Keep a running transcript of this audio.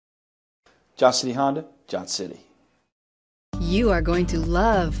Johnson City Honda, Johnson City. You are going to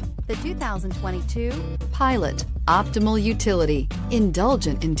love the 2022 Pilot. Optimal utility,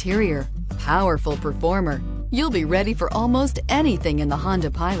 indulgent interior, powerful performer. You'll be ready for almost anything in the Honda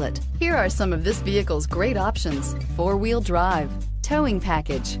Pilot. Here are some of this vehicle's great options: four-wheel drive, towing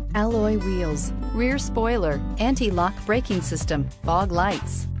package, alloy wheels, rear spoiler, anti-lock braking system, fog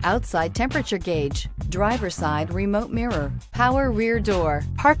lights, outside temperature gauge, driver's side remote mirror, power rear door,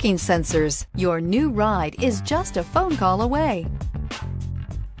 parking sensors. Your new ride is just a phone call away.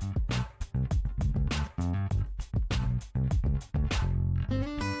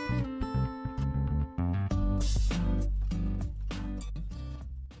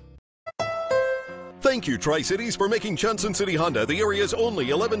 Thank you, Tri-Cities, for making Johnson City Honda the area's only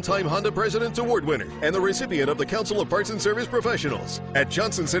 11-time Honda President's Award winner and the recipient of the Council of Parts and Service Professionals. At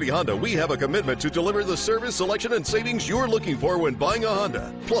Johnson City Honda, we have a commitment to deliver the service, selection, and savings you're looking for when buying a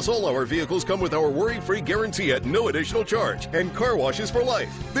Honda. Plus, all our vehicles come with our worry-free guarantee at no additional charge and car washes for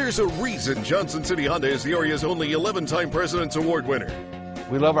life. There's a reason Johnson City Honda is the area's only 11-time President's Award winner.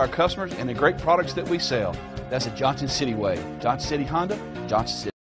 We love our customers and the great products that we sell. That's the Johnson City way. Johnson City Honda, Johnson City.